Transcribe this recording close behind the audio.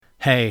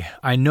Hey,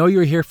 I know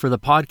you're here for the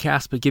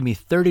podcast, but give me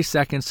 30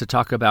 seconds to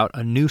talk about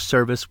a new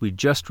service we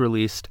just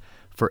released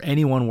for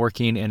anyone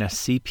working in a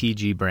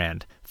CPG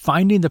brand.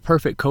 Finding the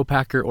perfect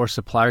co-packer or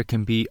supplier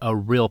can be a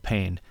real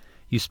pain.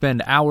 You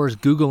spend hours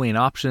Googling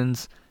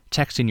options,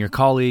 texting your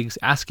colleagues,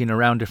 asking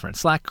around different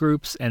Slack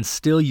groups, and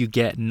still you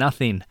get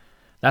nothing.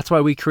 That's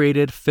why we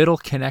created Fiddle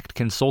Connect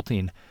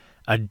Consulting,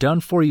 a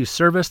done-for-you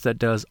service that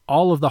does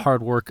all of the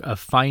hard work of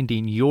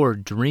finding your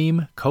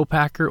dream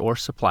co-packer or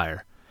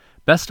supplier.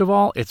 Best of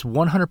all, it's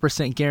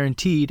 100%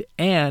 guaranteed,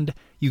 and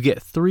you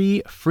get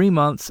 3 free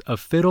months of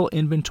Fiddle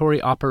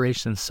inventory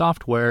operations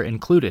software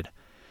included.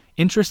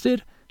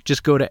 Interested?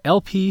 Just go to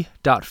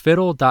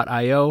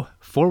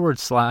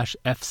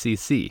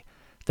lp.fiddle.io/FCC.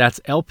 That's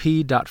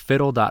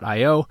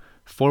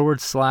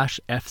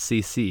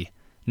lp.fiddle.io/FCC.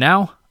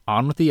 Now,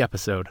 on with the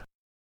episode.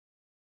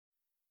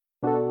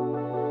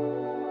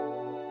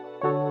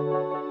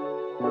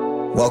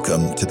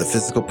 Welcome to the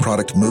Physical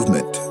Product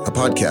Movement, a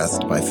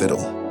podcast by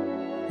Fiddle.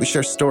 We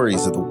share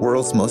stories of the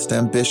world's most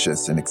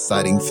ambitious and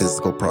exciting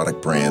physical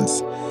product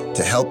brands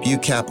to help you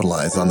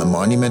capitalize on the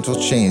monumental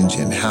change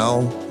in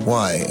how,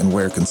 why, and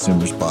where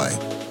consumers buy.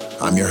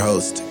 I'm your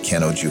host,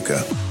 Ken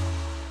Ojuka.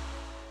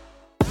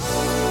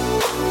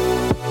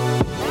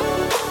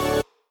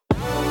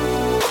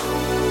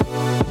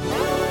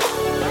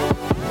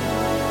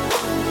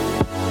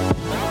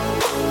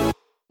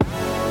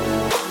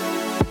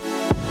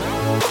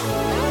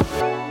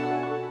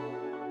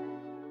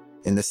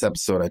 In this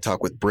episode, I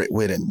talk with Britt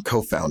Whidden,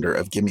 co-founder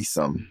of Gimme,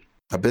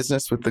 a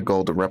business with the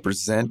goal to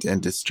represent and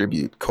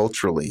distribute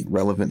culturally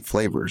relevant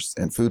flavors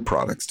and food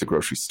products to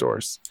grocery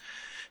stores.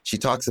 She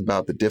talks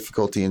about the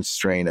difficulty and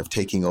strain of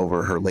taking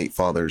over her late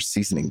father's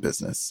seasoning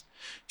business.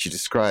 She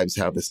describes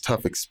how this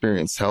tough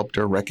experience helped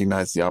her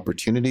recognize the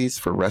opportunities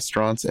for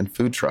restaurants and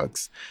food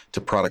trucks to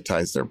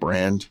productize their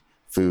brand,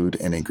 food,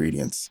 and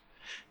ingredients.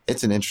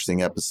 It's an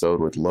interesting episode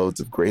with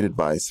loads of great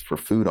advice for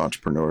food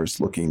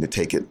entrepreneurs looking to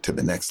take it to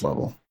the next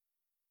level.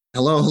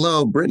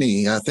 Hello,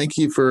 Brittany. Thank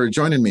you for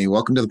joining me.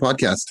 Welcome to the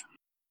podcast.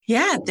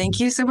 Yeah, thank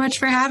you so much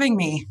for having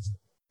me.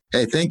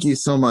 Hey, thank you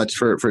so much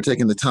for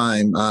taking the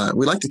time.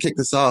 We'd like to kick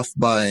this off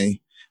by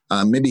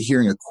maybe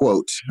hearing a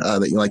quote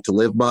that you like to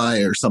live by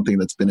or something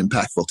that's been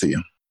impactful to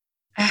you.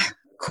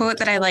 Quote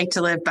that I like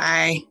to live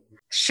by,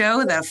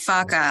 show the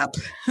fuck up.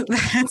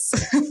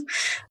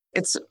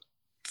 It's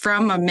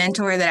from a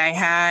mentor that I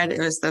had. It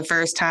was the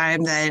first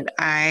time that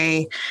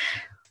I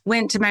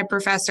went to my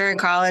professor in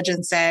college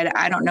and said,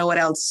 I don't know what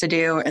else to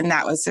do. And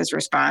that was his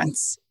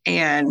response.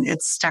 And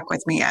it's stuck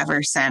with me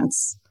ever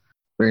since.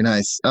 Very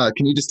nice.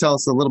 Can you just tell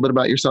us a little bit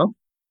about yourself?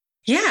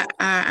 Yeah,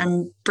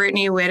 I'm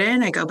Brittany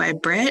Whidden. I go by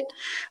Britt.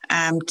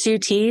 2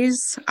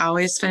 T's,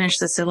 always finish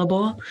the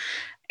syllable.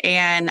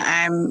 And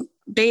I'm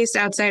based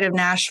outside of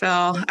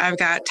Nashville. I've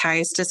got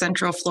ties to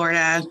Central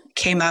Florida,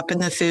 came up in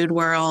the food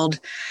world,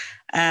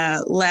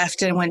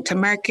 left and went to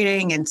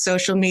marketing and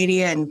social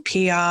media and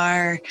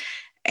PR,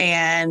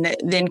 and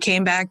then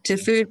came back to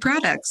food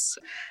products.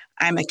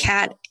 I'm a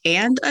cat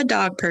and a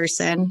dog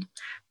person.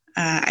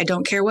 I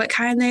don't care what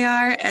kind they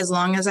are, as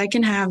long as I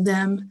can have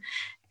them.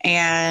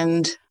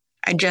 And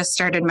I just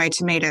started my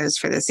tomatoes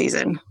for the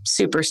season.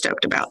 Super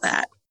stoked about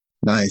that.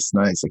 Nice.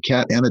 A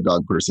cat and a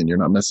dog person. You're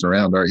not messing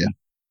around, are you?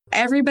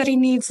 Everybody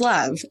needs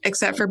love,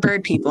 except for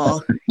bird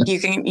people. You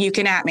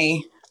can at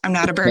me. I'm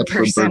not a bird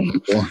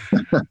person.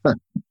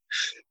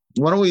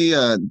 Why don't we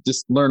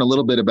just learn a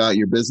little bit about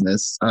your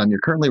business?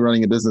 You're currently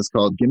running a business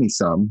called Gimme,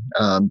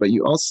 but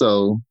you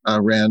also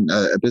ran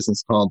a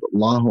business called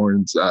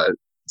Longhorn's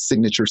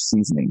Signature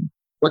Seasoning.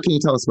 What can you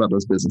tell us about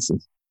those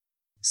businesses?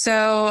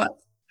 So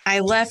I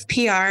left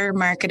PR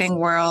marketing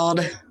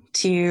world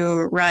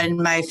to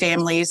run my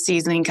family's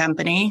seasoning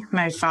company.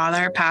 My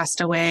father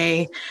passed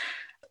away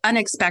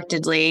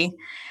unexpectedly,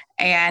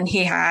 and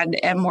he had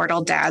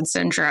immortal dad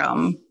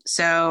syndrome.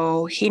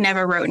 So he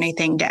never wrote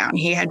anything down.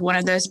 He had one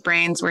of those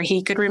brains where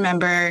he could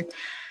remember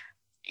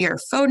your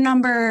phone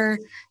number,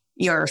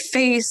 your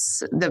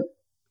face, the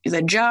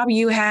job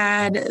you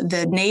had,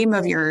 the name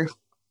of your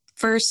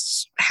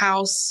first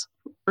house,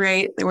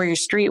 right, where your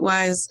street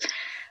was,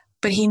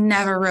 but he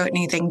never wrote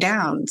anything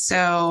down.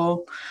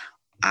 So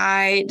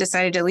I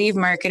decided to leave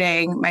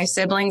marketing. My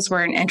siblings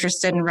weren't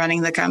interested in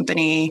running the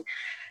company,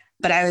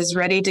 but I was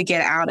ready to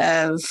get out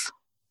of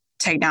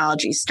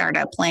technology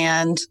startup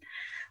land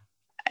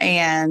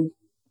and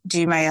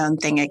do my own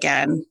thing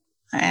again.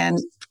 And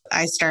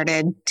I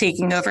started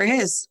taking over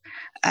his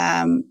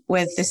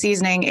with the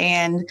seasoning.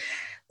 And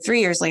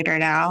 3 years later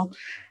now,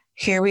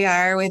 here we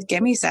are with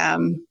Gimme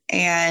Some.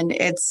 And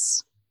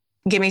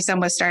Gimme Some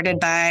was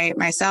started by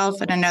myself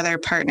and another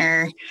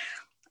partner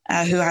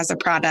who has a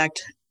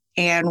product.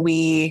 And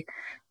we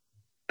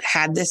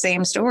had the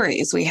same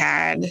stories. We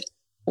had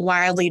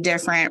wildly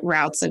different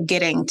routes of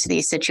getting to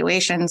these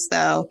situations,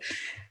 though.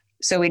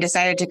 So we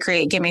decided to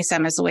create Gimme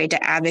Some as a way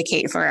to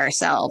advocate for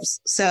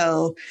ourselves.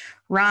 So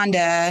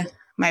Rhonda,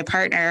 my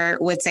partner,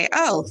 would say,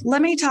 oh,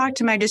 let me talk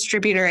to my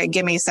distributor at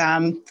Gimme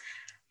Some.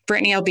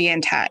 Brittany will be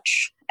in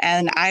touch.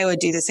 And I would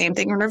do the same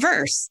thing in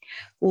reverse.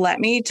 let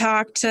me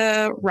talk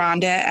to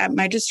Rhonda at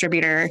my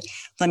distributor.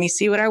 Let me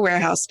see what our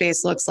warehouse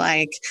space looks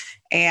like,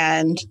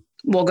 and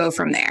we'll go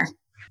from there.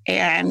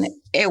 And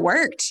it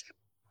worked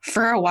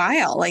for a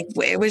while. Like,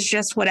 it was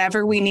just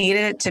whatever we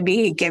needed it to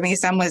be. Gimme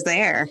Some was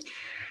there.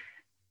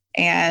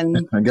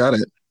 And I got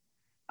it.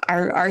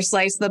 Our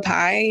slice of the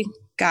pie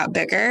got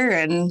bigger,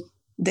 and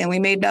then we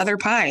made other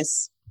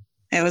pies.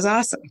 It was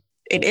awesome.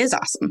 It is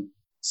awesome.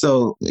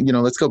 So,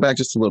 let's go back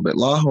just a little bit.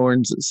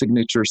 Lawhorn's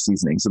Signature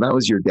Seasoning. So that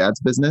was your dad's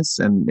business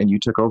and you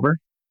took over?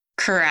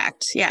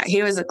 Correct. Yeah.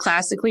 He was a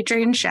classically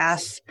trained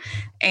chef,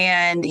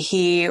 and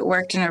he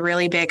worked in a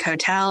really big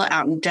hotel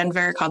out in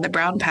Denver called the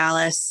Brown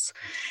Palace,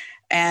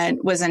 and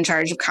was in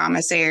charge of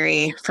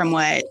commissary from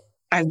what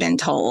I've been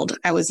told.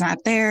 I was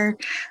not there.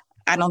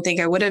 I don't think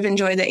I would have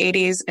enjoyed the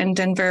 80s in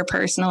Denver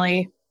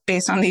personally,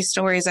 based on these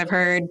stories I've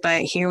heard,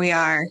 but here we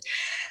are.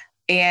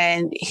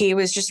 And he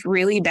was just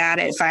really bad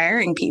at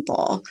firing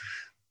people.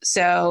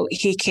 So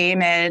he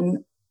came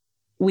in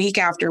week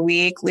after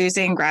week,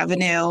 losing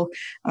revenue.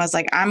 I was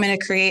like, I'm going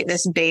to create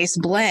this base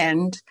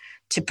blend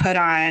to put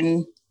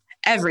on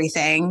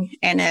everything.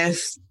 And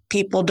if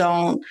people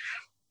don't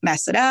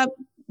mess it up,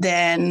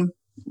 then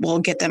we'll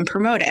get them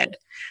promoted.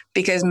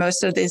 Because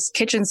most of this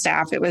kitchen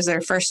staff, it was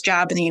their first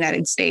job in the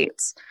United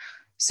States.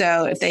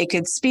 So if they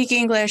could speak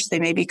English, they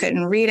maybe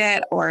couldn't read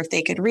it, or if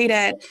they could read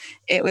it,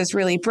 it was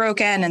really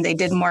broken, and they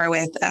did more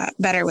with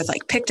better with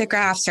like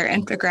pictographs or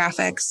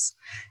infographics.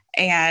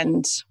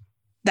 And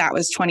that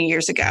was 20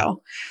 years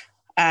ago.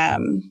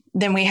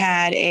 Then we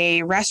had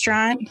a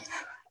restaurant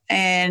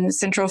in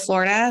Central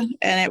Florida,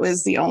 and it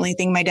was the only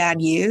thing my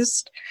dad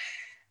used.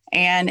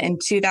 And in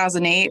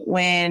 2008,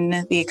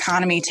 when the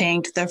economy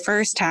tanked the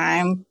first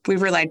time, we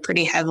relied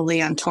pretty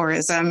heavily on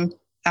tourism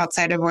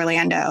outside of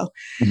Orlando.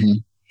 Mm-hmm.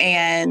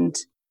 And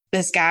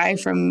this guy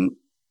from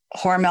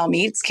Hormel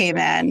Meats came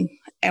in,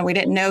 and we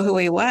didn't know who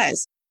he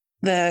was.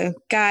 The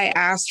guy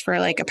asked for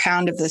like a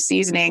pound of the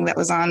seasoning that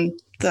was on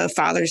the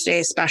Father's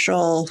Day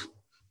special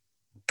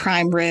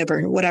prime rib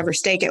or whatever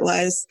steak it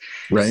was.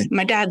 Right.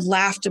 My dad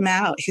laughed him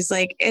out. He's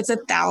like, it's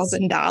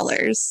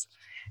 $1,000.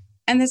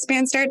 And this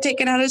man started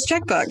taking out his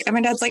checkbook. And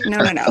my dad's like, no.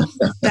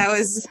 That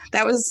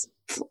was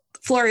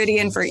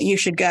Floridian for you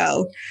should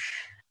go.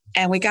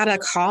 And we got a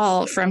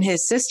call from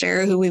his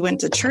sister, who we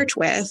went to church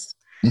with,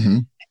 mm-hmm.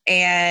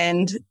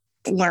 and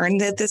learned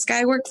that this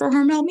guy worked for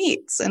Hormel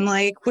Meats and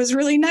like was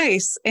really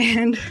nice.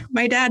 And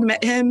my dad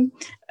met him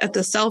at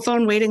the cell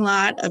phone waiting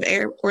lot of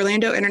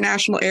Orlando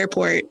International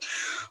Airport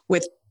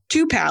with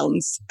 2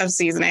 pounds of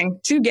seasoning,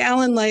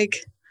 2-gallon like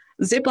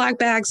Ziploc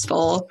bags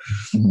full,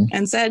 mm-hmm.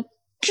 and said,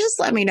 just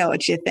let me know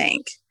what you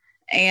think.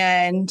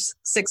 And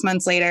 6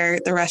 months later,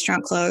 the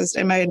restaurant closed,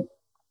 and my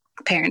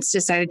parents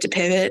decided to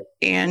pivot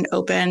and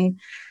open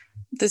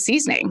the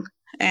seasoning.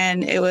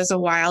 And it was a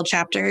wild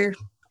chapter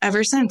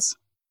ever since.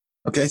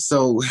 Okay.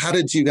 So how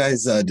did you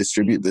guys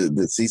distribute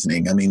the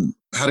seasoning? I mean,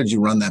 how did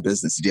you run that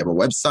business? Did you have a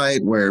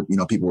website where,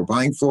 people were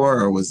buying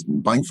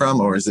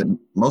from, or is it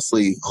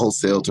mostly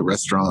wholesale to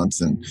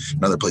restaurants and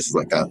other places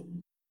like that?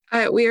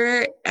 We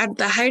were at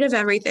the height of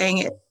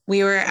everything.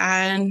 We were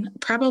on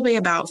probably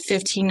about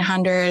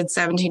 1,500,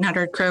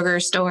 1,700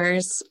 Kroger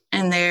stores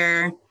in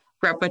their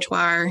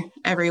repertoire,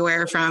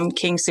 everywhere from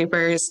King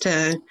Soopers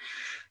to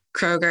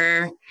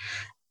Kroger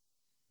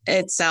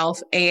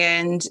itself.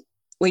 And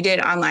we did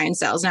online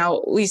sales.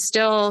 Now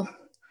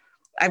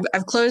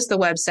I've closed the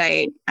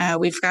website.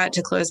 We've got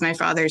to close my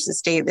father's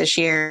estate this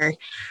year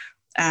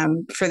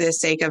for the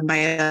sake of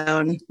my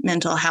own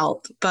mental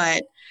health.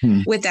 But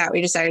with that,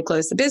 we decided to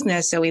close the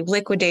business. So we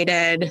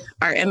liquidated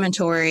our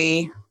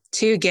inventory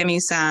to Gimme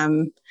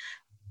Some,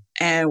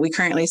 and we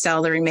currently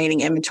sell the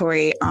remaining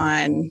inventory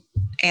on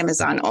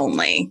Amazon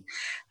only.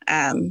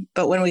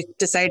 But when we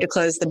decided to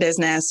close the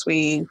business,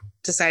 we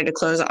decided to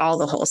close all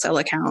the wholesale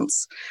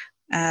accounts.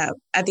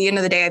 At the end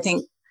of the day, I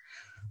think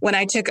when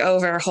I took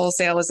over,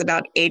 wholesale was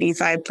about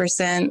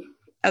 85%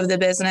 of the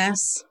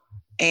business.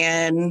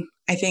 And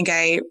I think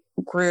I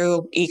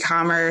grew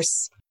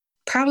e-commerce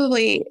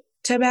probably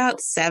to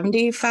about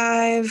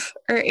 75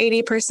 or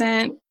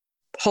 80%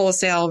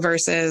 wholesale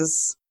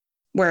versus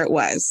where it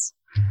was.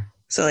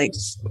 So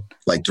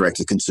like direct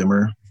to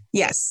consumer?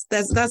 Yes,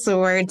 that's the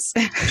words.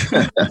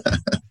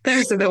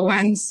 Those are the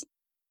ones.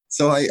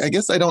 So I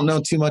guess I don't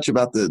know too much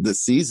about the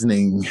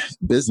seasoning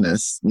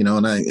business,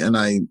 and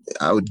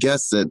I would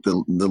guess that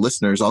the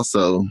listeners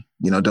also,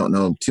 don't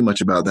know too much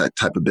about that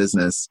type of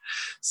business.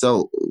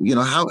 So,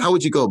 how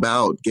would you go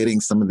about getting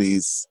some of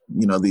these,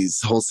 these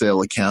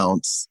wholesale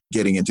accounts,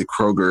 getting into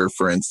Kroger,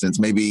 for instance,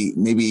 maybe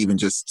even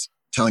just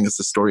telling us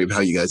the story of how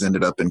you guys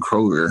ended up in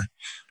Kroger,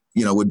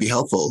 would be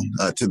helpful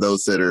to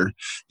those that are,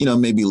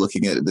 maybe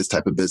looking at this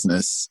type of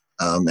business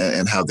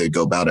and how they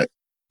go about it.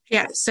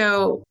 Yeah.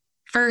 So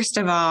first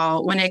of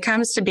all, when it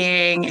comes to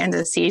being in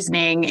the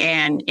seasoning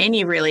and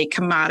any really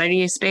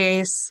commodity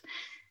space,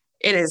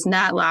 it is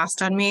not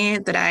lost on me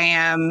that I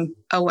am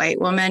a white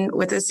woman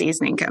with a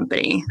seasoning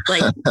company.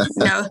 Like,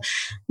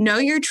 know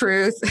your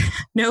truth,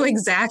 know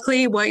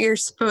exactly what you're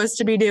supposed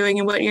to be doing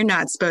and what you're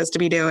not supposed to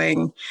be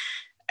doing.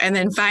 and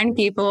then find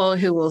people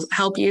who will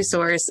help you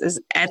source as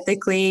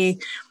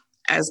ethically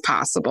as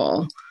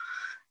possible.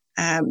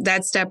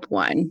 That's step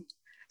one.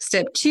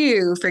 Step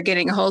two for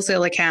getting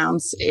wholesale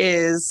accounts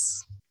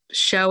is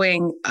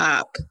showing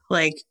up,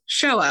 like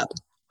show up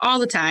all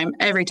the time,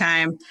 every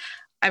time.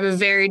 I have a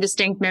very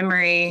distinct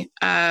memory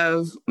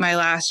of my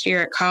last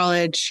year at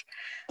college.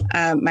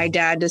 My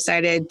dad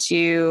decided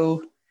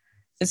to,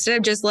 instead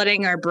of just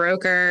letting our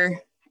broker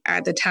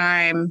at the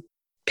time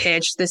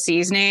pitch the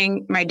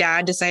seasoning, my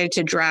dad decided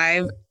to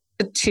drive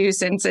to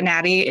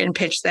Cincinnati and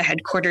pitch the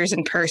headquarters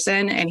in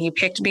person. And he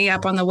picked me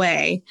up on the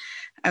way.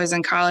 I was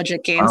in college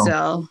at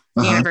Gainesville,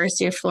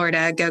 University of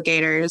Florida. Go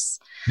Gators.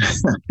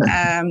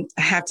 I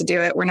have to do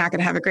it. We're not going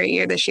to have a great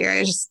year this year.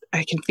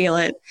 I can feel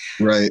it.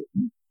 Right.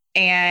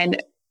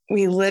 And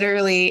we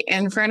literally,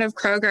 in front of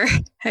Kroger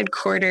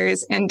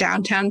headquarters in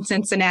downtown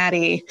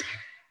Cincinnati,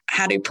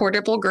 had a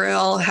portable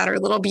grill, had our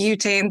little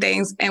butane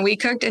things, and we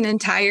cooked an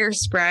entire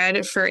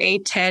spread for a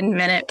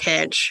 10-minute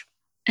pitch.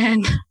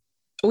 And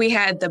we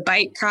had the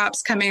bike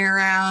cops coming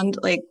around.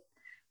 Like,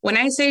 when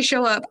I say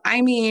show up,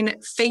 I mean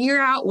figure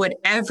out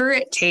whatever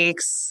it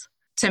takes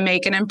to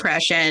make an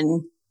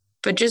impression,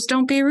 but just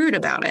don't be rude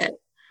about it.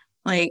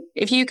 Like,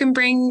 if you can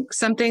bring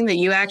something that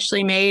you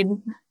actually made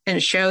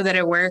and show that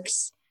it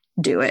works,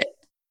 do it.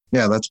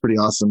 Yeah, that's pretty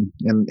awesome.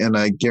 And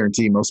I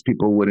guarantee most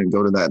people wouldn't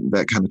go to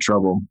that kind of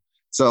trouble.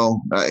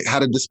 So how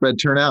did the spread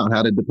turn out?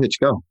 How did the pitch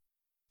go?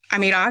 I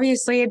mean,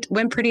 obviously it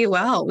went pretty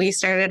well. We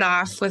started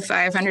off with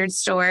 500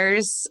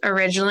 stores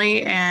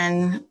originally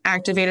and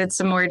activated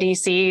some more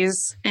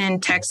DCs in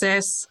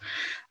Texas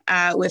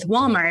with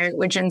Walmart,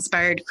 which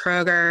inspired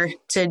Kroger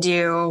to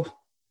do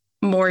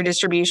more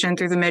distribution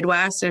through the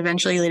Midwest,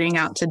 eventually leading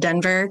out to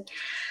Denver.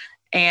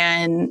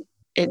 And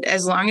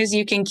as long as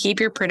you can keep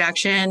your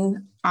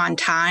production on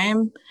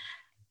time,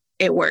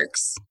 it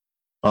works.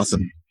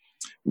 Awesome.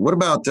 What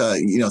about,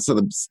 so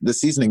the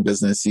seasoning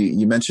business,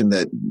 you mentioned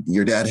that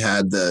your dad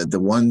had the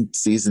one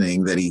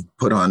seasoning that he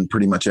put on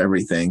pretty much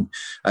everything.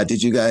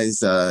 Did you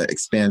guys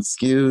expand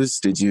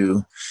SKUs? Did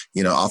you,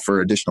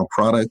 offer additional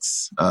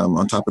products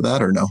on top of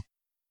that or no?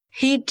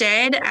 He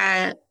did.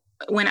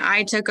 When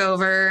I took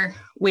over,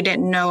 we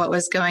didn't know what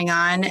was going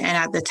on. And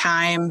at the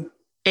time,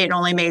 it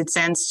only made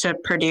sense to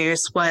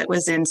produce what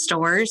was in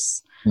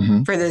stores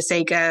for the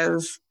sake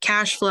of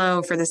cash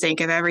flow, for the sake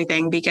of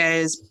everything,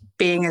 because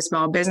being a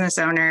small business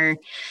owner,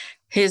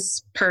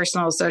 his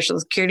personal social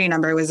security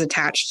number was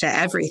attached to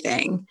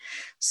everything.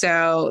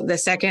 So the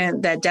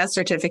second that death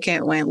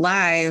certificate went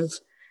live,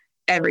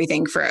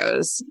 everything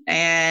froze.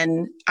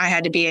 And I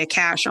had to be a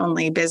cash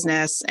only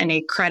business and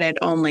a credit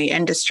only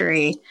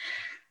industry.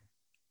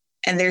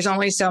 And there's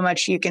only so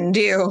much you can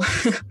do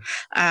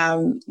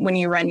when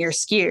you run your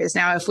SKUs.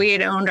 Now, if we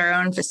had owned our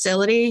own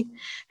facility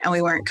and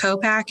we weren't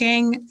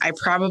co-packing, I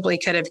probably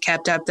could have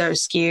kept up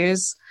those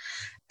SKUs.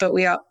 But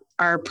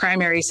our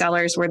primary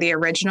sellers were the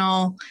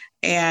original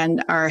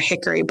and our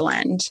hickory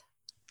blend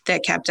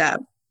that kept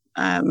up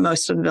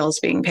most of the bills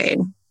being paid.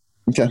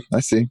 Okay, I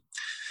see.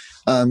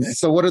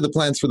 So what are the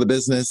plans for the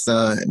business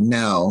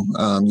now?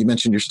 You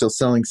mentioned you're still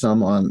selling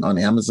some on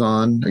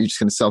Amazon. Are you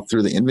just going to sell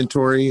through the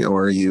inventory,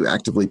 or are you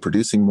actively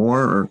producing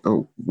more?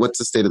 Or what's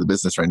the state of the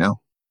business right now?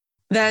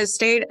 The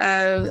state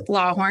of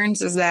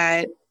Lawhorns is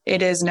that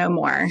it is no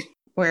more.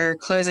 We're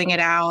closing it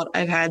out.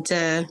 I've had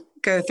to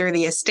go through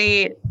the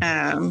estate.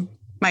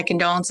 My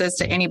condolences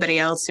to anybody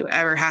else who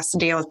ever has to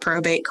deal with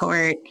probate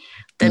court.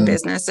 The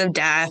business of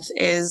death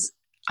is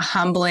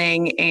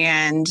humbling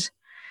and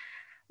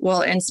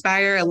will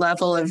inspire a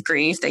level of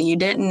grief that you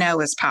didn't know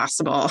was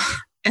possible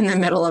in the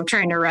middle of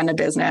trying to run a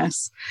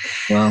business.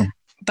 Wow.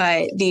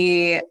 But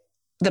the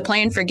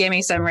plan for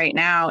Gimme Some right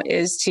now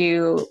is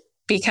to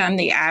become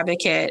the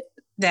advocate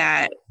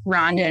that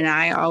Rhonda and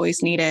I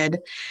always needed,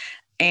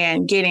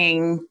 and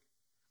getting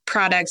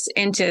products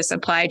into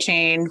supply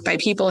chain by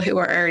people who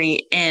are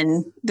already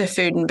in the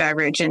food and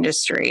beverage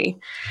industry.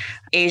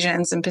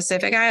 Asians and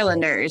Pacific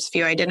Islanders, if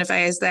you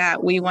identify as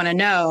that, we want to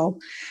know,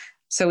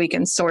 so we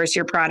can source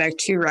your product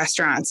to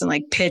restaurants and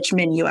like pitch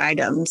menu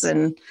items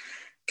and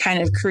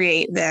kind of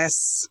create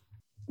this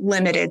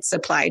limited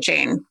supply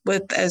chain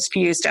with as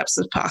few steps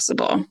as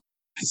possible.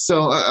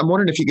 So I'm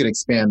wondering if you could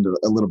expand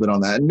a little bit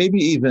on that, and maybe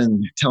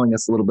even telling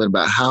us a little bit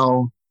about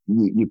how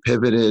you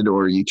pivoted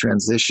or you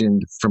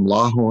transitioned from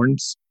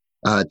Lawhorns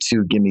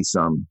to Gimme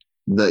Some.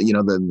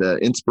 The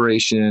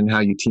inspiration, how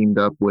you teamed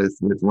up with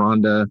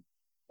Rhonda,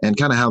 and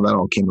kind of how that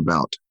all came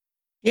about.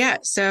 Yeah,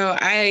 so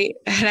I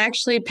had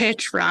actually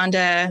pitched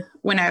Rhonda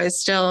when I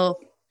was still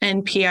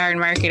in PR and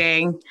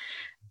marketing,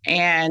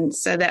 and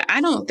said that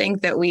I don't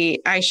think that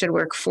I should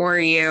work for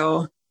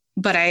you,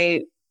 but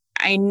I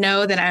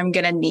know that I'm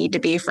going to need to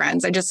be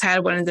friends. I just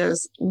had one of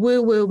those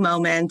woo-woo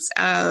moments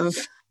of,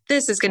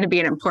 this is going to be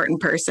an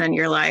important person in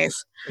your life.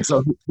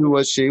 So who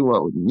was she?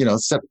 Well,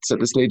 set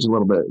the stage a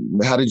little bit.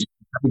 How did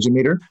you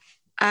meet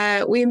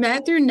her? We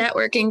met through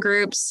networking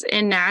groups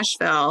in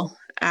Nashville.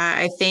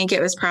 I think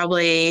it was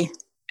probably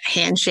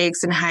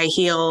handshakes and high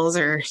heels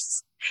or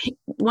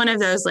one of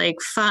those like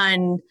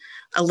fun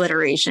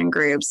alliteration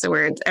groups, so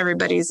where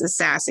everybody's a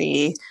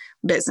sassy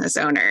business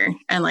owner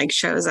and like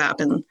shows up.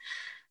 And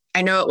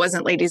I know it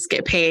wasn't Ladies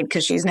Get Paid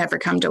because she's never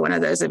come to one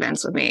of those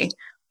events with me,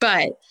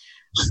 but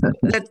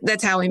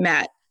that's how we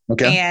met.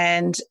 Okay.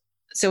 And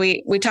so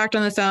we talked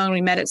on the phone.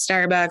 We met at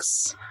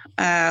Starbucks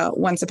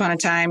once upon a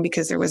time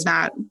because there was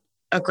not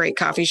a great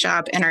coffee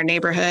shop in our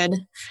neighborhood,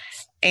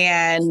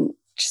 and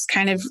just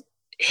kind of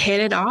hit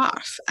it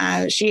off.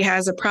 She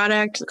has a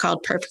product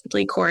called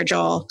Perfectly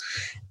Cordial,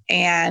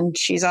 and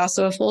she's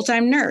also a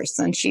full-time nurse,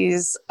 and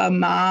she's a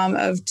mom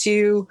of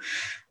two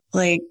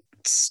like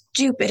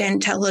stupid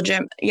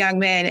intelligent young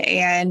men,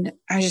 and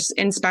I was just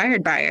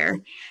inspired by her.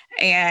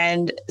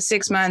 And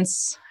 6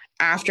 months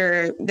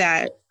after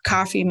that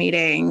coffee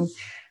meeting,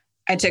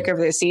 I took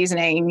over the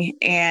seasoning,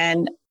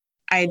 and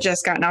I had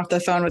just gotten off the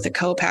phone with a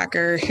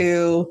co-packer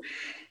who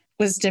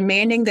was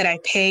demanding that I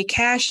pay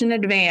cash in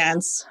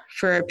advance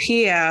for a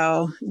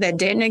PO that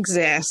didn't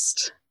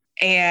exist.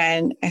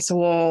 And I said,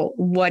 well,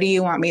 what do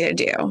you want me to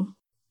do?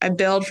 I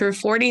billed for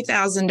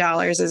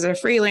 $40,000 as a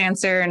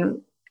freelancer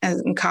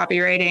and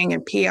copywriting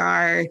and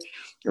PR,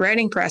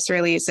 writing press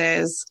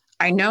releases.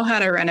 I know how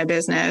to run a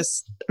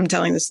business. I'm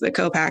telling this to the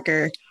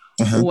co-packer.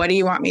 What do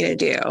you want me to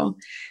do?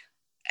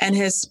 And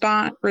his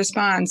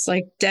response,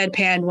 like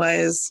deadpan,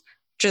 was,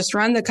 just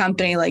run the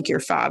company like your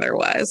father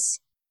was.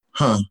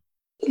 Huh.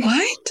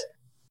 What?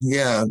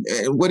 Yeah.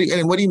 And what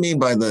do you mean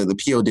by the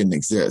PO didn't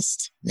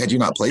exist? Had you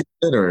not placed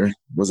it, or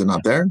was it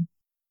not there?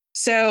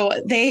 So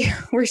they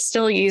were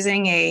still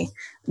using a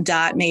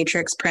dot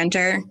matrix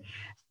printer,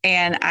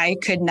 and I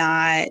could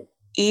not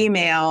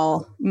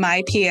email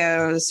my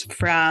POs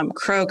from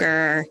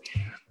Kroger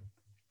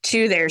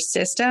to their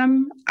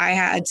system. I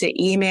had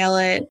to email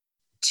it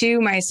to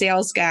my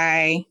sales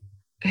guy,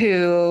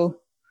 who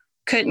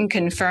couldn't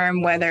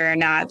confirm whether or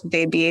not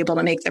they'd be able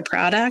to make the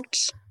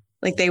product.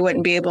 Like they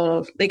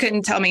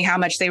couldn't tell me how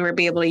much they would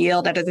be able to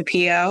yield out of the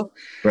PO.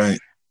 Right.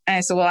 And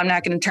I said, well, I'm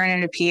not going to turn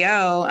in a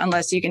PO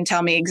unless you can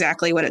tell me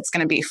exactly what it's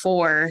going to be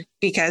for.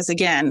 Because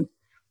again,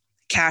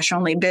 cash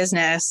only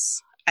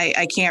business,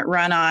 I can't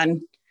run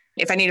on,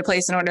 if I need to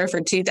place an order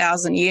for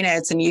 2,000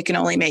 units and you can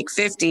only make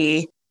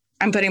 50,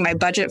 I'm putting my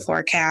budget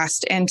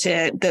forecast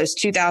into those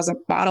 2,000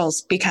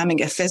 bottles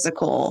becoming a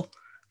physical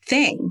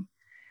thing.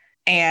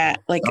 And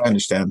like, I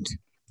understand.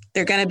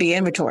 They're going to be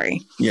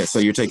inventory. Yeah. So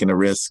you're taking a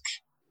risk,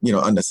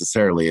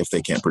 unnecessarily if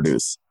they can't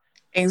produce.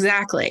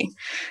 Exactly.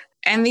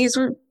 And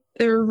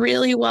they're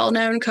really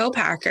well-known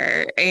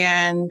co-packer,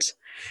 and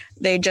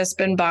they'd just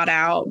been bought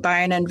out by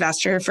an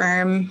investor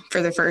firm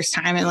for the first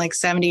time in like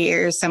 70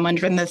 years. Someone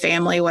from the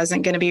family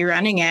wasn't going to be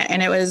running it.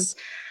 And it was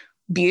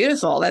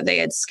beautiful that they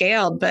had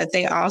scaled, but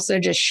they also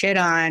just shit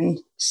on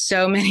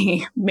so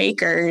many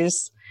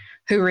makers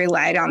who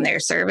relied on their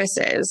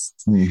services.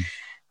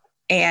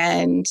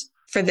 And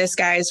for this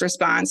guy's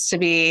response to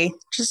be,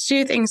 just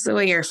do things the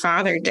way your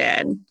father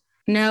did,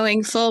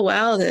 knowing full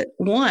well that,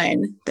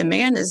 one, the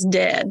man is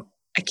dead.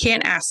 I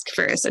can't ask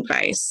for his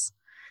advice.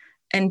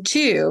 And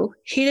two,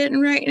 he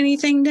didn't write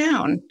anything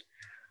down.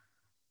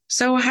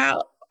 So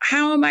how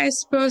am I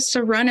supposed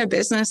to run a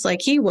business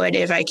like he would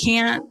if I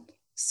can't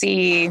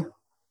see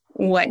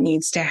what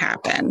needs to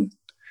happen?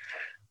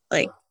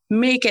 Like,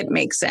 make it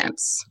make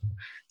sense.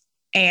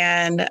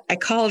 And I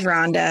called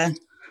Rhonda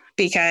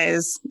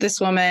because this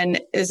woman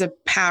is a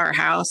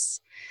powerhouse,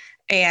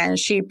 and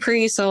she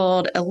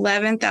pre-sold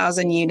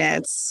 11,000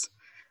 units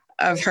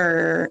of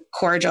her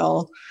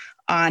cordial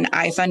on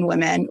iFund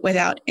Women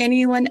without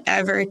anyone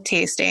ever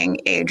tasting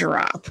a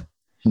drop.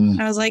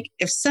 I was like,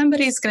 if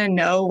somebody's going to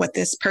know what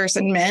this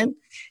person meant,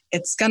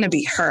 it's going to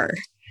be her.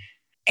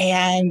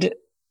 And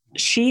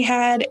she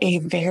had a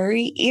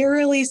very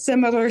eerily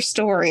similar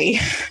story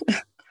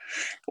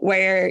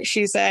where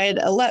she said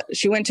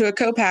she went to a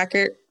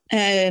co-packer,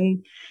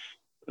 and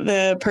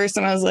the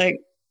person was like,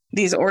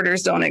 these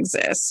orders don't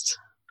exist.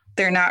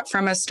 They're not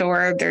from a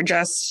store.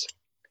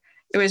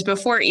 It was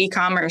before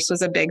e-commerce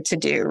was a big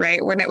to-do,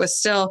 right? When it was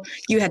still,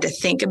 you had to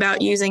think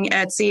about using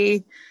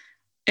Etsy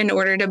in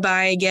order to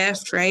buy a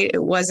gift, right?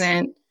 It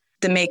wasn't,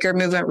 the maker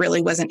movement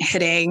really wasn't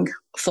hitting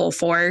full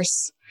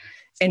force,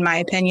 in my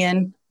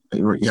opinion.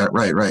 Yeah,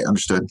 right.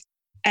 Understood.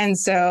 And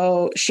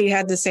so she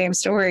had the same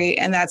story.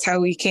 And that's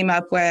how we came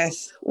up with,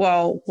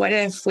 well, what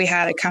if we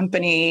had a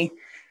company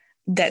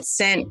that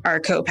sent our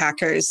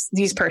co-packers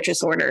these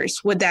purchase orders?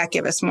 Would that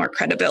give us more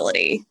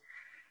credibility?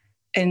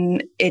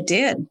 And it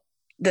did.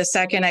 The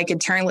second I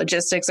could turn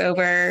logistics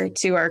over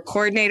to our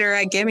coordinator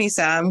at Gimme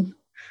Some,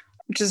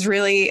 which is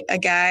really a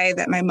guy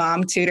that my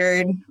mom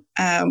tutored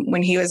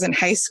when he was in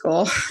high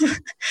school,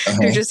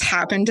 who just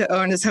happened to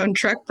own his own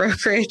truck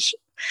brokerage.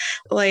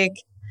 Like,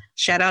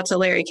 shout out to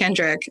Larry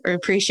Kendrick. I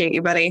appreciate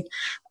you, buddy.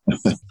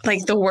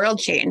 Like, the world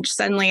changed.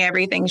 Suddenly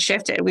everything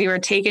shifted. We were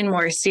taken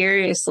more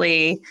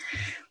seriously,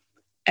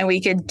 and we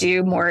could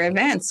do more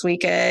events. We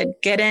could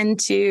get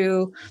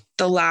into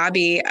the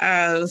lobby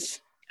of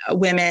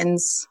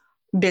women's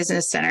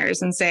business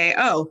centers and say,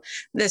 oh,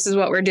 this is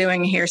what we're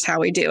doing. Here's how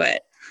we do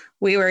it.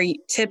 we were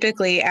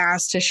typically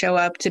asked to show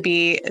up to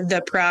be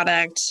the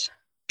product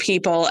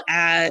people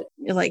at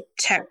like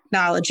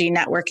technology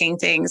networking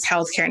things,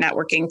 healthcare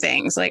networking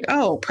things. Like,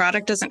 oh,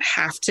 product doesn't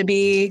have to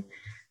be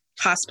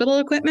hospital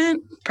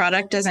equipment.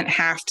 Product doesn't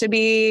have to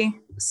be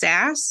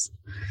SaaS.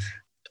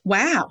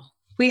 Wow,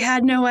 we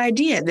had no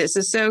idea. This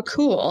is so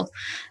cool.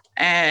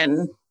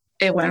 And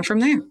it went from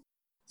there.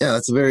 Yeah,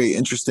 that's a very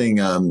interesting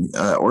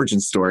origin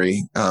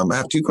story. I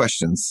have two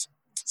questions.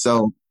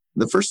 So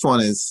the first one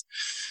is,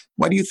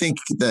 why do you think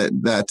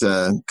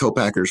that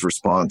co-packer's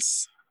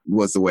response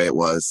was the way it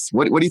was?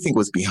 What do you think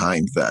was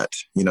behind that?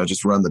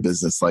 Just run the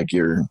business like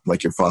your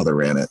father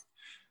ran it.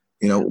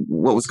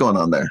 What was going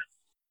on there?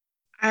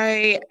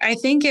 I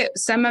think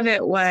some of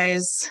it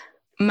was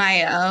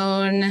my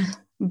own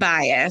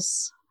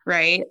bias,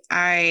 right?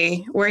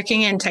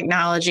 Working in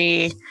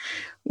technology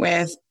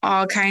with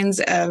all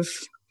kinds of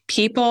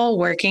people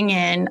working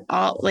in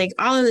all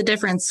of the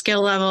different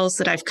skill levels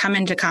that I've come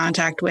into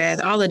contact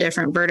with, all the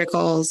different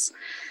verticals.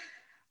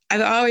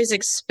 I've always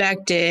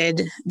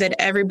expected that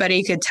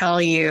everybody could tell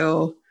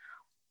you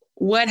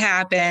what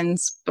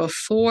happens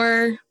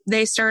before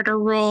they start a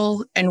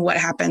role and what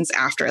happens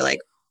after. Like,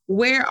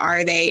 where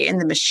are they in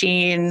the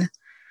machine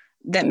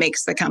that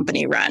makes the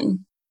company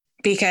run?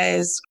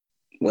 Because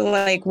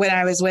like when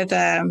I was with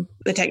the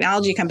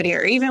technology company,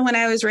 or even when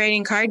I was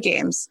writing card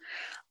games,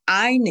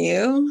 I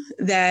knew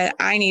that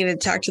I needed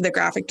to talk to the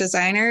graphic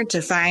designer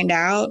to find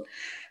out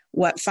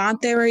what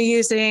font they were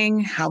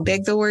using, how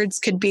big the words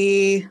could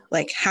be,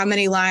 like how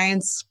many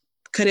lines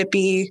could it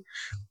be,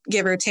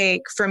 give or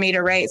take, for me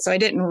to write. So I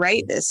didn't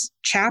write this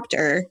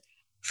chapter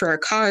for a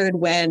card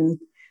when,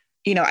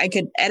 I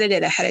could edit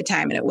it ahead of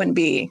time and it wouldn't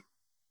be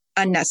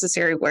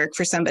unnecessary work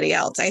for somebody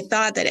else. I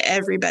thought that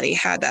everybody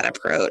had that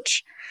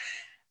approach.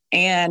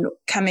 And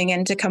coming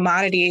into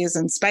commodities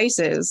and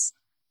spices,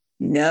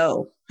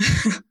 no.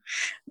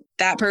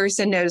 That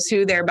person knows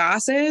who their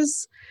boss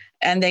is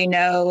and they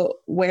know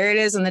where it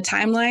is in the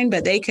timeline,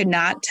 but they could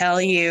not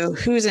tell you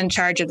who's in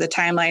charge of the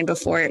timeline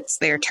before it's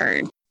their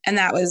turn. And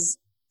that was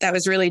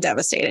really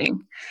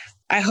devastating.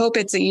 I hope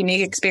it's a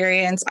unique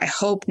experience. I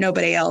hope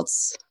nobody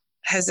else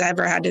has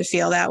ever had to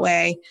feel that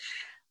way.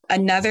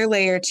 Another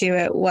layer to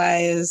it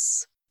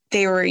was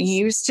they were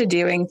used to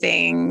doing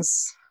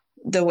things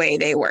the way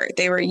they were.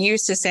 They were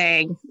used to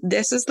saying,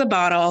 this is the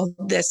bottle,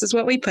 this is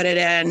what we put it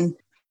in.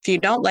 If you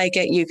don't like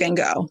it, you can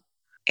go.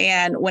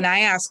 And when I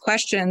ask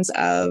questions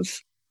of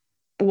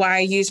why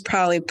use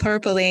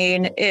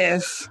polypropylene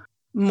if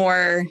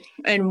more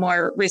and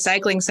more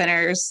recycling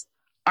centers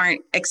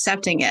aren't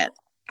accepting it,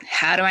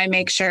 how do I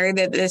make sure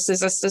that this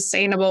is a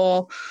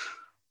sustainable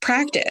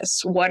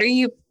practice? What are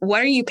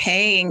you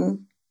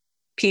paying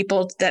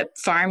people that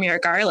farm your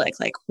garlic?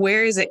 Like,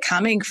 where is it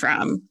coming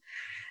from?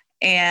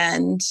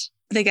 And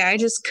the guy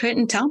just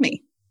couldn't tell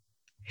me.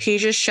 He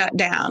just shut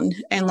down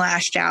and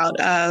lashed out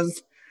of,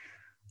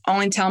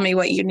 only tell me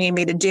what you need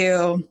me to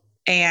do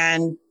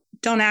and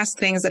don't ask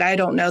things that I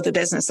don't know the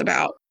business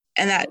about.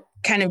 And that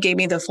kind of gave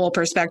me the full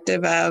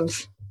perspective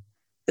of,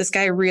 this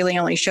guy really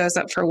only shows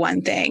up for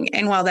one thing.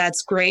 And while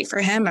that's great for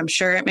him, I'm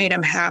sure it made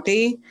him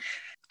happy.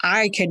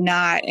 I could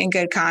not in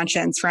good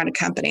conscience run a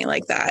company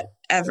like that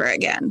ever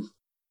again.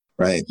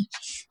 Right.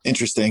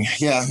 Interesting.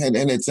 Yeah. And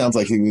it sounds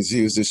like he was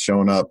just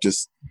showing up,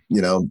 just,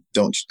 don't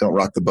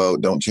rock the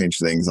boat. Don't change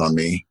things on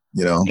me,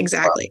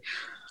 Exactly.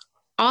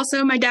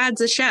 Also, my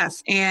dad's a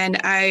chef and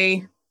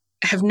I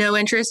have no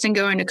interest in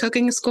going to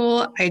cooking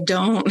school. I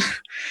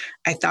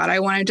thought I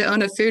wanted to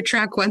own a food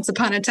truck once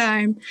upon a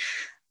time,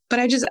 but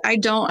I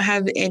don't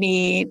have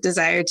any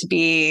desire to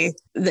be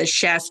the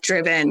chef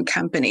driven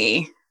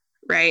company,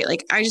 right?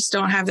 Like, I just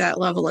don't have that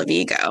level of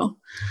ego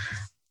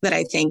that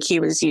I think he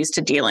was used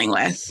to dealing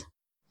with.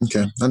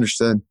 Okay.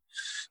 Understood.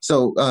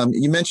 So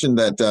you mentioned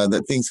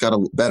that things got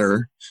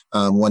better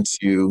once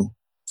you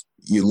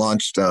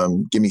launched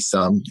Gimme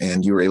Some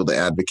and you were able to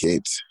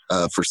advocate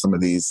for some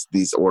of these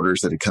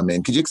orders that had come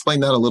in. Could you explain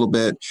that a little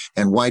bit?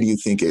 And why do you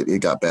think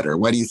it got better?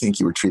 Why do you think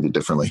you were treated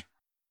differently?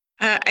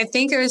 I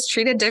think it was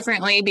treated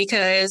differently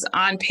because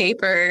on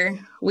paper,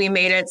 we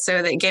made it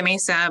so that Gimme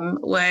Some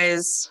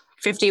was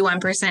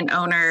 51%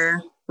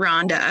 owner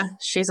Rhonda.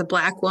 She's a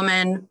Black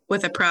woman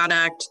with a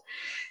product.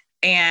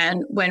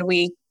 And when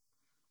we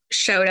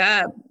showed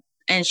up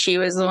and she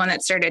was the one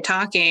that started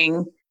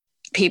talking,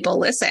 people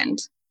listened.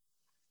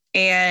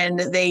 And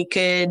they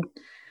could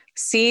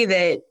see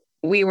that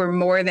we were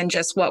more than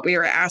just what we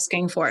were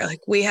asking for.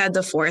 Like, we had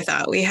the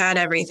forethought. We had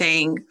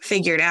everything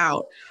figured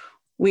out.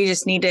 We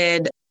just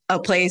needed a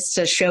place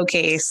to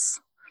showcase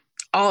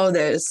all of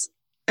those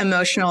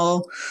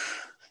emotional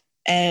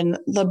and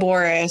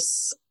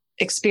laborious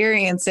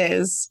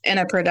experiences in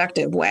a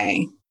productive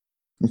way.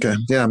 Okay.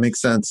 Yeah,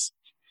 makes sense.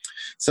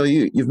 So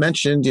you've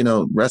mentioned,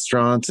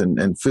 restaurants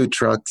and food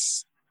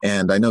trucks.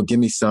 And I know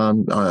Gimme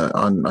Some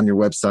on your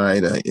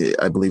website,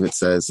 I believe it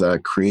says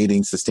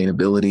creating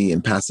sustainability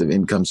and passive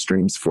income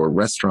streams for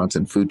restaurants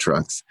and food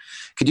trucks.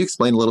 Could you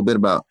explain a little bit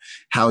about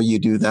how you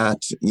do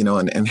that,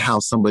 and how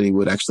somebody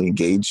would actually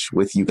engage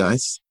with you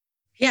guys?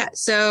 Yeah.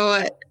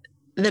 So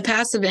The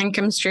passive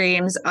income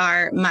streams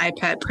are my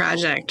pet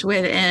project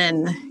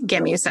within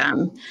Gimme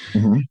Some.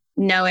 Mm-hmm.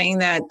 Knowing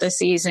that the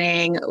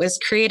seasoning was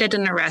created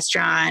in a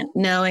restaurant,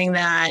 knowing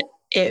that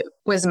it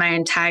was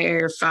my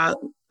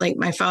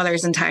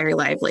father's entire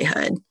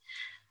livelihood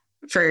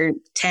for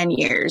 10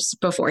 years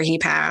before he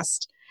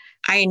passed.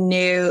 I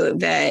knew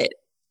that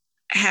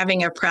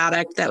having a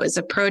product that was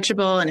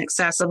approachable and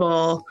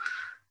accessible,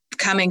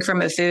 coming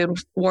from a food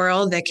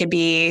world that could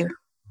be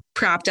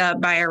propped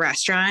up by a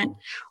restaurant,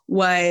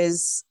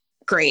 was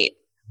great.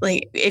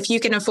 Like, if you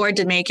can afford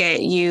to make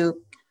it,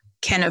 you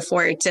can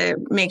afford to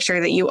make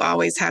sure that you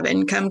always have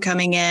income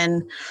coming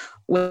in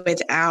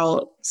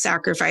without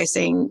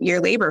sacrificing your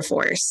labor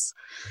force.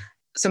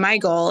 So my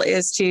goal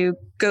is to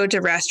go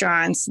to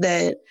restaurants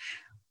that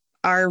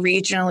are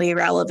regionally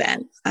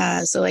relevant.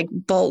 So like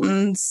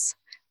Bolton's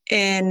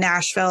in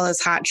Nashville is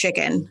hot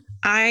chicken.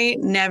 I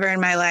never in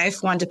my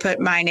life want to put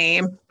my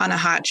name on a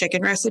hot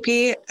chicken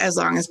recipe as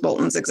long as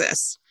Bolton's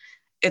exists.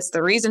 It's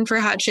the reason for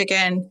hot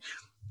chicken.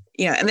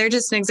 And they're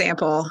just an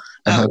example.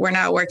 We're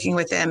not working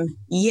with them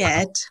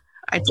yet.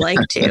 I'd like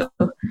to.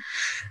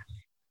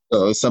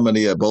 So if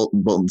somebody at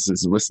Bolton's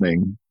is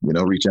listening,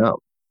 reach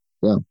out.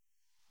 Yeah.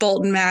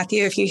 Bolton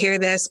Matthew, if you hear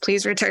this,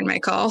 please return my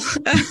call.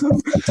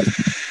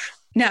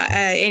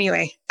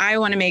 Anyway, I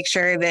want to make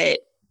sure that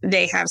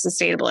they have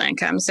sustainable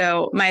income.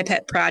 So my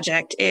pet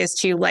project is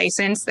to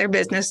license their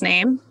business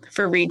name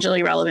for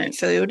regionally relevant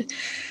food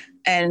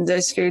and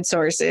those food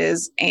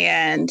sources,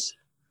 and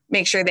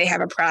make sure they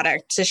have a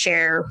product to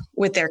share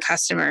with their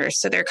customers.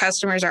 So their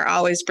customers are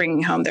always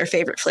bringing home their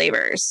favorite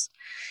flavors.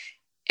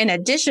 In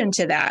addition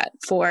to that,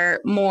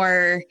 for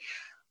more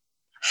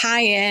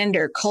high-end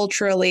or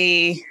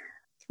culturally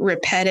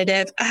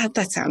repetitive,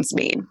 that sounds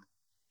mean.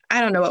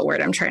 I don't know what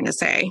word I'm trying to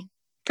say.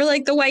 For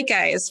like the white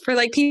guys, for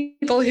like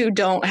people who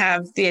don't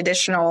have the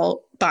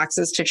additional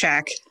boxes to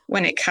check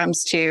when it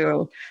comes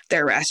to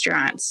their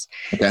restaurants.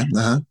 Okay.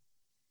 Uh-huh.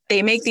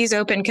 They make these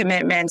open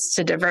commitments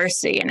to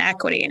diversity and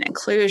equity and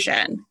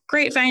inclusion.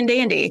 Great, fine,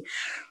 dandy.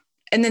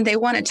 And then they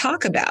want to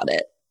talk about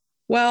it.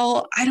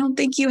 Well, I don't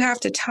think you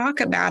have to talk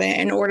about it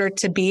in order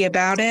to be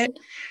about it.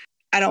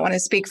 I don't want to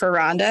speak for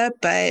Rhonda,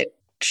 but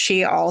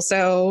she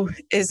also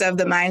is of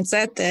the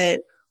mindset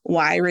that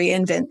why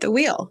reinvent the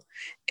wheel?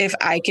 If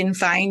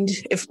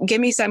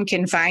Gimme Some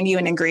can find you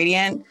an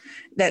ingredient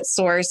that's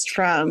sourced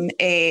from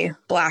a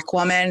Black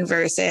woman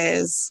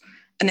versus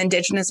an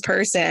Indigenous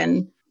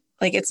person,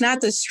 like, it's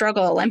not the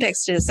struggle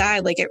Olympics to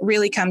decide. Like, it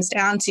really comes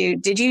down to,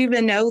 did you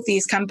even know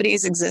these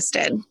companies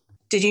existed?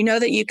 Did you know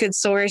that you could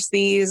source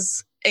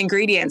these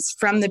ingredients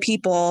from the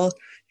people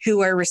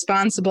who are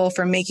responsible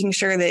for making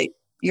sure that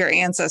your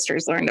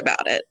ancestors learned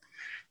about it?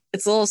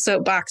 It's a little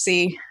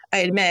soapboxy, I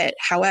admit.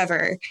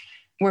 However,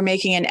 we're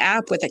making an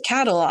app with a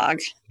catalog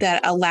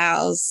that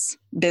allows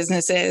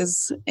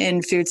businesses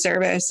in food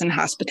service and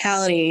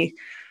hospitality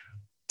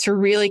to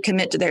really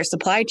commit to their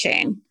supply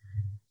chain.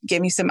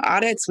 Give me some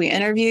audits. We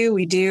interview.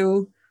 We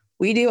do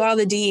all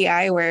the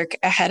DEI work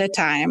ahead of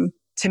time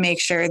to make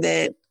sure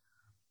that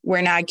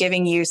we're not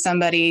giving you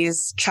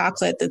somebody's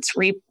chocolate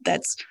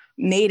that's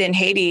made in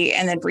Haiti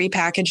and then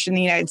repackaged in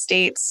the United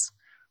States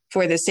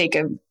for the sake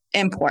of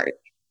import.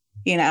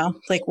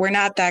 Like, we're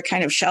not that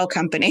kind of shell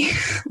company.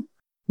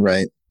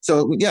 Right.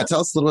 So yeah,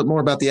 tell us a little bit more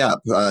about the app.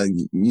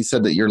 You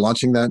said that you're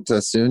launching that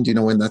soon. Do you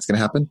know when that's going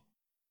to happen?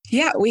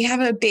 Yeah, we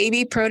have a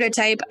baby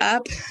prototype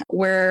up.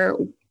 We're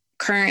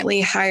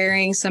currently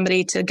hiring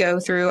somebody to go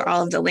through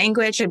all of the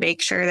language and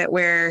make sure that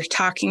we're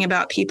talking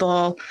about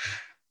people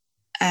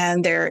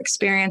and their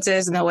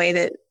experiences in the way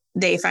that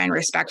they find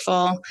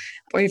respectful.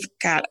 We've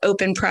got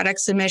open product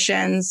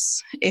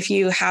submissions. If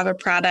you have a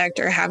product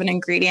or have an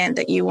ingredient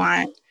that you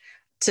want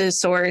to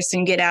source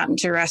and get out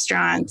into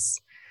restaurants,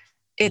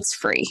 it's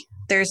free.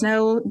 There's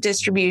no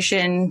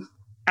distribution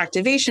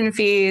activation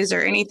fees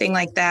or anything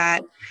like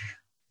that.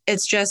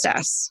 It's just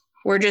us.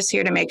 We're just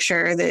here to make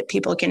sure that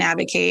people can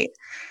advocate.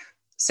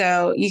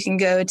 So you can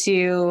go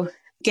to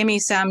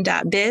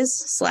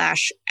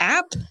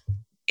gimmesome.biz/app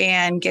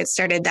and get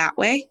started that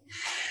way,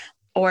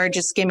 or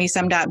just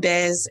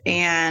gimmesome.biz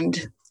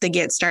and the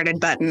get started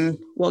button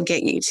will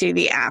get you to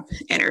the app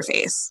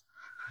interface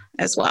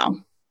as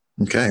well.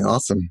 Okay,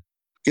 awesome.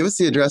 Give us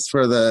the address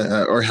for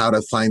or how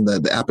to find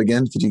the app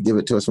again. Could you give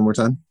it to us one more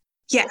time?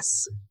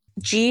 Yes.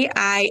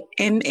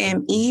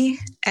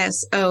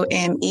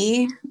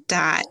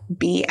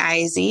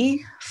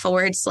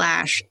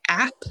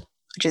 gimmesome.biz/app,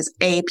 which is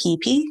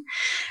APP,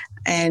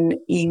 and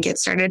you can get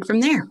started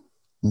from there.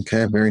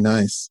 Okay, very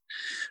nice.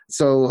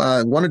 So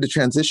I wanted to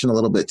transition a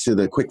little bit to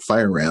the quick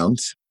fire round.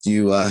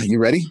 You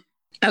ready?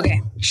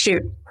 Okay,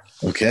 shoot.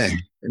 Okay.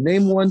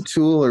 Name one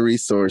tool or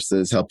resource that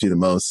has helped you the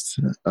most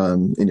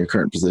in your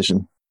current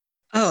position.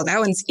 Oh, that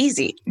one's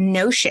easy.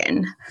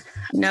 Notion.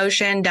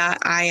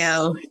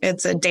 Notion.io.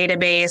 It's a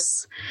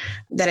database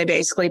that I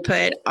basically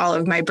put all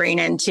of my brain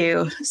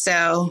into.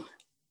 So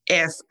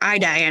if I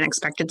die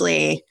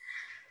unexpectedly,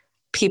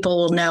 people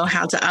will know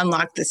how to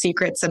unlock the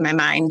secrets of my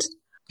mind.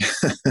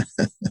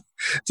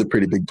 It's a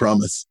pretty big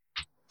promise.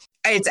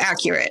 It's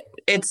accurate.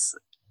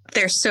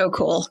 They're so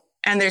cool.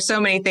 And there's so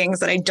many things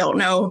that I don't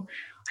know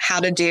how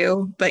to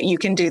do, but you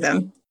can do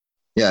them.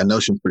 Yeah,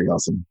 Notion's pretty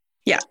awesome.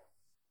 Yeah.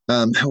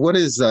 What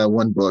is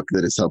one book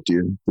that has helped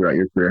you throughout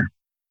your career?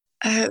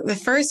 The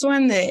first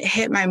one that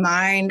hit my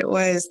mind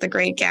was The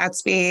Great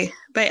Gatsby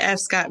by F.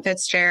 Scott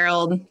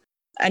Fitzgerald.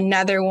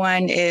 Another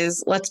one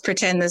is Let's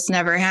Pretend This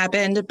Never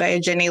Happened by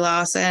Jenny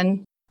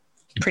Lawson.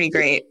 Pretty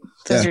great.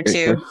 Those are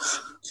two.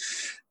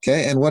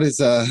 Okay. And what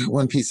is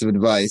one piece of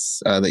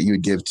advice that you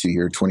would give to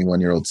your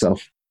 21-year-old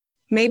self?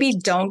 Maybe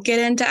don't get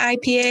into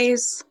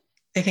IPAs.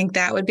 I think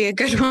that would be a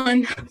good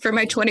one for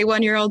my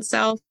 21-year-old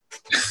self.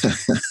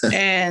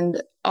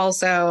 And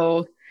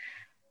also,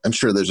 I'm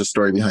sure there's a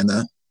story behind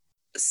that.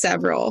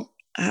 Several.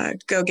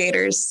 Go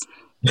Gators,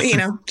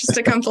 just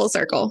to come full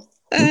circle.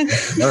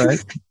 All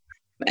right.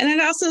 And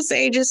I'd also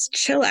say just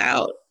chill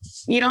out.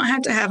 You don't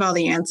have to have all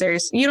the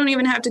answers. You don't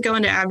even have to go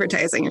into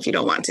advertising if you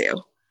don't want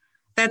to.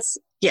 That's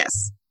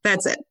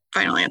it.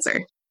 Final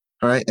answer.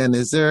 All right. And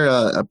is there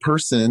a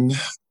person,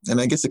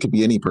 and I guess it could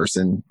be any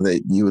person,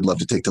 that you would love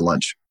to take to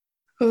lunch?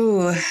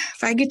 Ooh,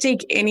 if I could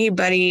take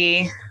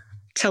anybody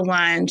to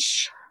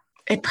lunch,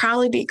 it'd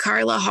probably be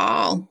Carla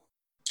Hall.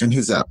 And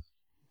who's that?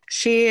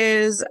 She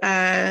is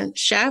a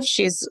chef.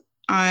 She's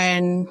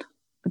on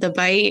The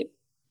Bite.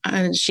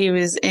 She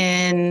was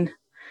in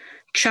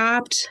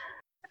Chopped.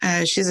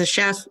 She's a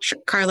chef,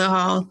 Carla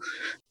Hall.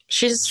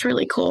 She's just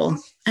really cool.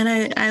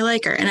 And I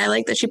like her. And I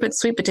like that she puts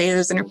sweet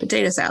potatoes in her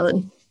potato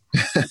salad.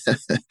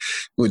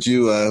 Would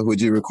you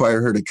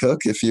require her to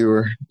cook if you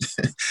were?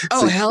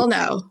 Oh, hell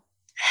no.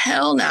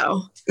 Hell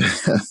no.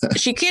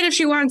 She can if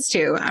she wants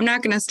to. I'm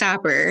not going to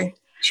stop her.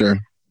 Sure.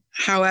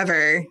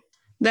 However,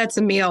 that's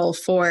a meal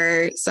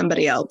for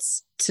somebody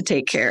else to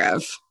take care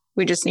of.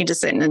 We just need to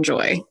sit and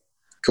enjoy.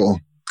 Cool.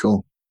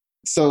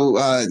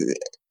 So,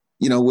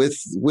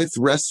 with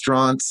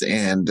restaurants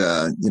and,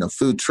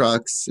 food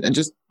trucks and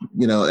just,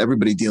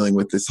 everybody dealing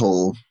with this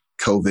whole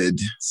COVID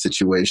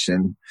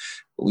situation,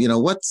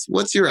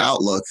 what's your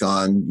outlook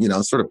on,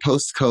 sort of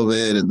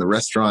post-COVID and the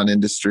restaurant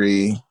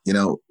industry?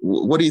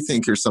 What do you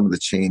think are some of the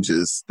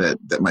changes that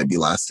might be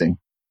lasting?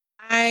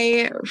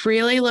 I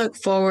really look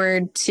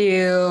forward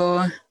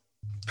to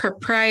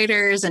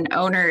proprietors and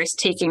owners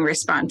taking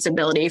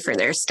responsibility for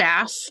their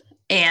staff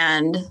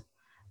and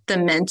the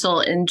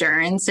mental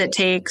endurance it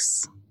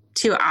takes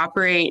to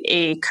operate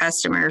a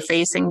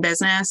customer-facing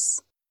business.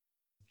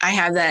 I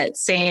have that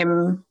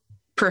same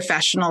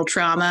professional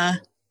trauma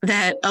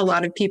that a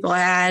lot of people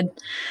had,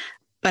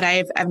 but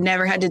I've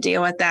never had to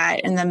deal with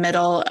that in the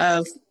middle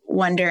of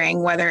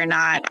wondering whether or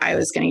not I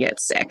was going to get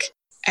sick.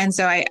 And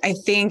so I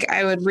think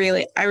I would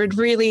really,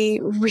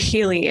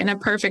 in a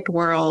perfect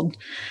world,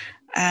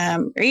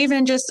 or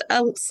even just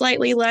a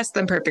slightly less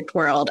than perfect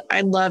world,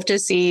 I'd love to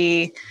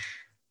see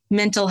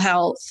mental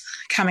health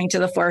coming to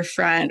the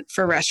forefront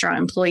for restaurant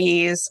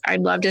employees.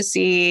 I'd love to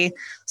see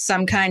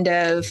some kind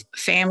of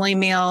family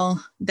meal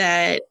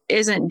that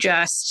isn't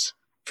just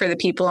for the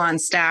people on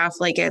staff.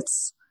 Like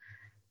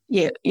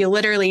you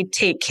literally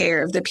take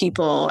care of the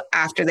people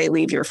after they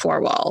leave your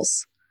four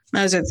walls.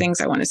 Those are the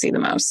things I want to see the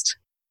most.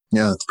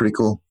 Yeah, that's pretty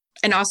cool.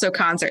 And also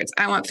concerts.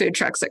 I want food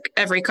trucks at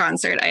every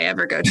concert I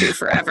ever go to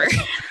forever.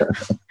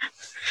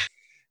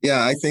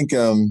 Yeah, I think,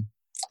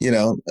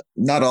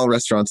 not all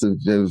restaurants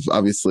have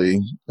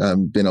obviously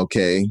been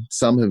okay.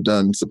 Some have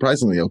done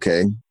surprisingly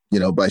okay,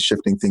 by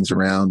shifting things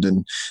around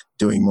and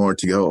doing more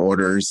to-go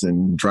orders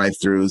and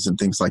drive-thrus and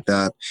things like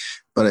that.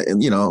 But,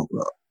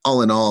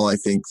 all in all, I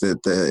think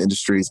that the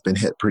industry's been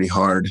hit pretty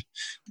hard.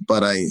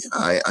 But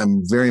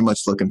I'm very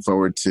much looking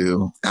forward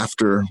to,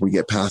 after we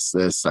get past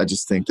this, I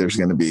just think there's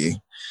going to be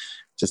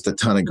just a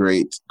ton of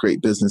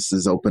great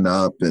businesses open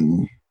up,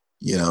 and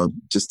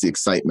just the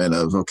excitement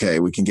of, okay,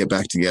 we can get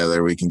back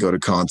together, we can go to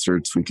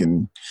concerts, we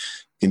can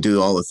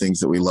do all the things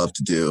that we love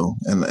to do,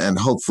 and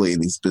hopefully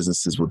these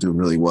businesses will do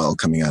really well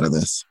coming out of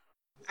this.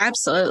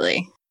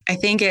 Absolutely. I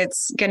think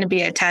it's going to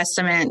be a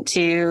testament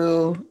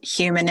to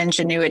human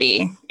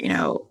ingenuity.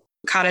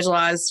 Cottage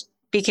laws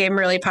became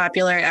really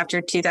popular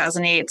after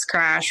 2008's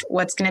crash.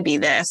 What's going to be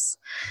this?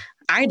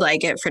 I'd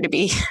like it to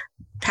be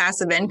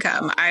passive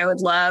income. I would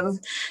love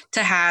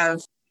to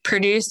have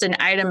produced an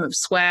item of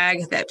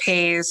swag that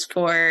pays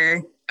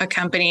for a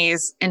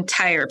company's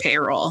entire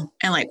payroll.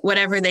 And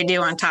whatever they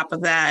do on top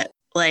of that,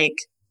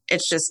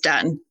 it's just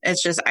done.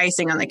 It's just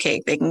icing on the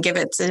cake. They can give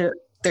it to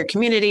their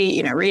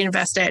community,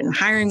 reinvest it in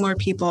hiring more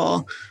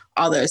people,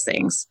 all those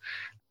things.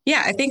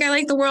 Yeah, I think I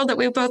like the world that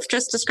we both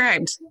just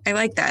described. I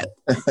like that.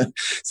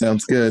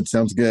 Sounds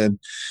good.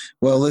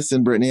 Well,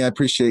 listen, Brittany, I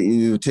appreciate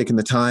you taking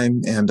the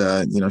time and,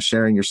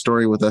 sharing your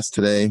story with us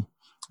today.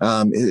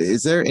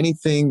 Is there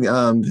anything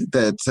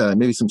that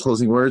maybe some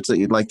closing words that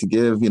you'd like to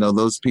give,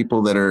 those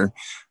people that are,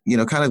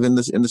 kind of in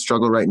the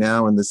struggle right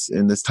now in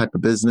this type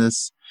of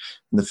business,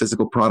 in the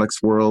physical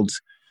products world,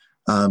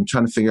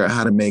 trying to figure out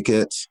how to make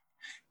it?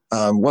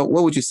 What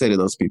would you say to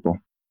those people?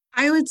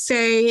 I would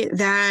say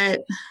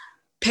that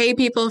pay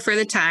people for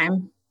the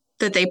time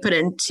that they put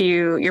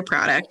into your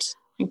product.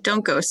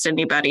 Don't ghost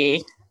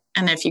anybody.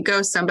 And if you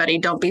ghost somebody,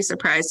 don't be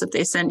surprised if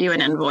they send you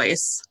an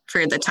invoice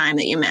for the time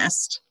that you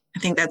missed. I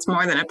think that's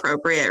more than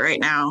appropriate right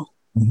now.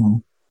 Mm-hmm.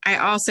 I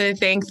also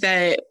think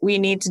that we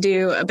need to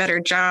do a better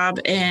job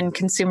in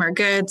consumer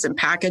goods and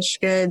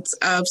packaged goods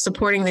of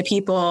supporting the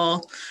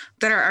people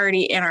that are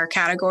already in our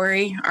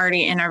category,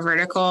 already in our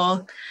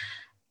vertical.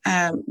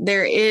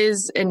 There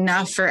is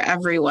enough for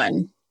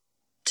everyone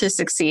to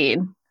succeed.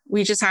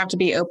 We just have to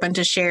be open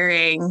to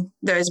sharing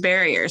those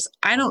barriers.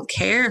 I don't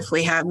care if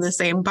we have the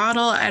same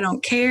bottle. I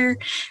don't care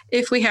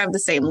if we have the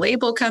same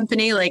label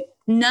company. Like,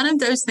 none of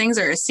those things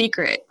are a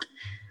secret.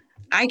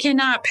 I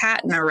cannot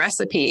patent a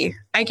recipe.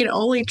 I can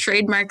only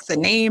trademark the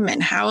name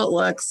and how it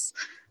looks.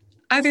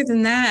 Other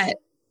than that,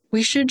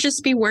 we should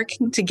just be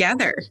working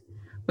together.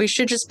 We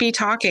should just be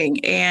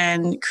talking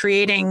and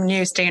creating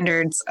new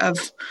standards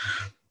of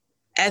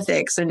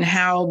ethics and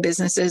how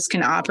businesses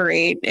can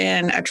operate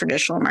in a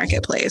traditional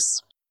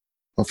marketplace.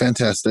 Well,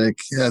 fantastic.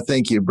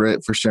 Thank you,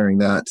 Britt, for sharing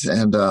that.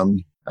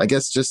 And I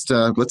guess just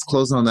let's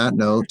close on that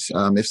note.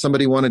 If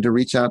somebody wanted to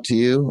reach out to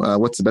you,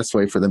 what's the best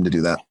way for them to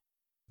do that?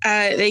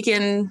 They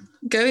can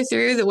go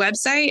through the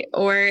website,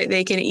 or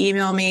they can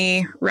email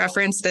me,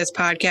 reference this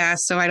podcast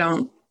so I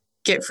don't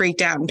get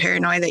freaked out and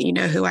paranoid that you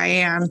know who I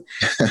am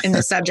in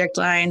the subject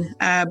line.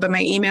 But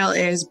my email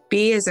is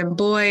B as in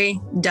boy,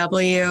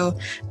 W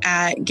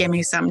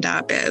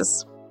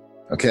 @gimmesome.biz.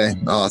 Okay,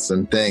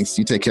 awesome. Thanks.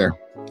 You take care.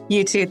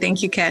 You too.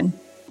 Thank you, Ken.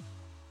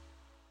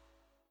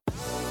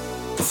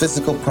 The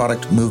Physical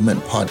Product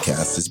Movement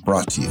Podcast is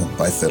brought to you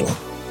by Fiddle.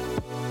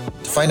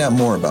 To find out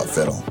more about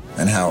Fiddle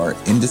and how our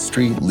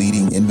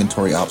industry-leading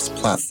inventory ops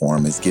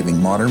platform is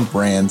giving modern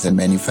brands and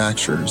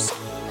manufacturers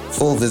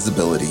full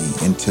visibility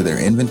into their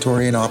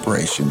inventory and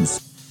operations,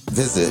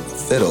 visit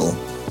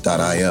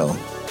fiddle.io.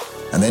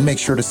 And then make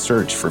sure to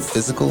search for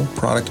Physical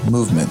Product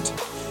Movement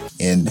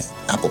in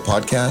Apple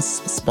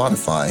Podcasts,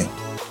 Spotify,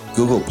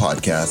 Google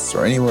Podcasts,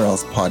 or anywhere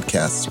else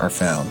podcasts are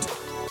found.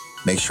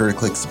 Make sure to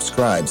click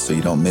subscribe so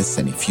you don't miss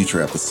any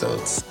future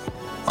episodes.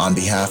 On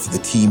behalf of the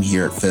team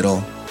here at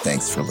Fiddle,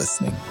 thanks for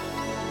listening.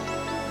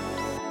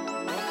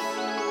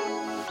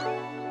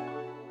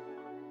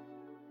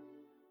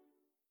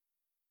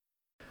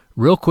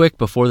 Real quick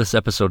before this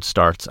episode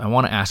starts, I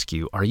want to ask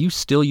you, are you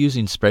still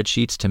using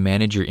spreadsheets to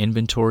manage your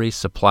inventory,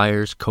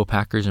 suppliers,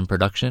 co-packers, and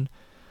production?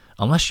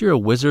 Unless you're a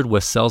wizard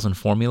with cells and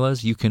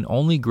formulas, you can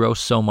only grow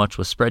so much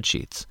with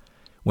spreadsheets.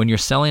 When you're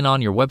selling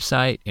on your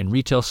website, in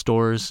retail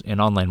stores, in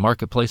online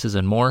marketplaces,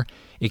 and more,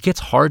 it gets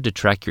hard to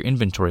track your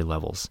inventory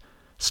levels.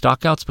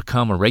 Stockouts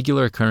become a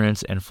regular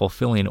occurrence, and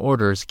fulfilling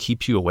orders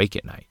keeps you awake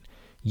at night.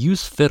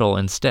 Use Fiddle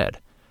instead.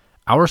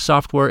 Our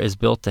software is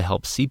built to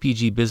help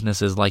CPG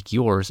businesses like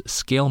yours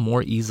scale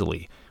more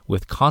easily,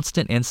 with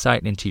constant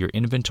insight into your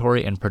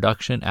inventory and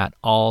production at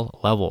all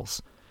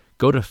levels.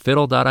 Go to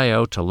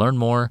fiddle.io to learn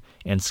more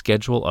and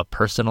schedule a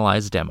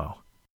personalized demo.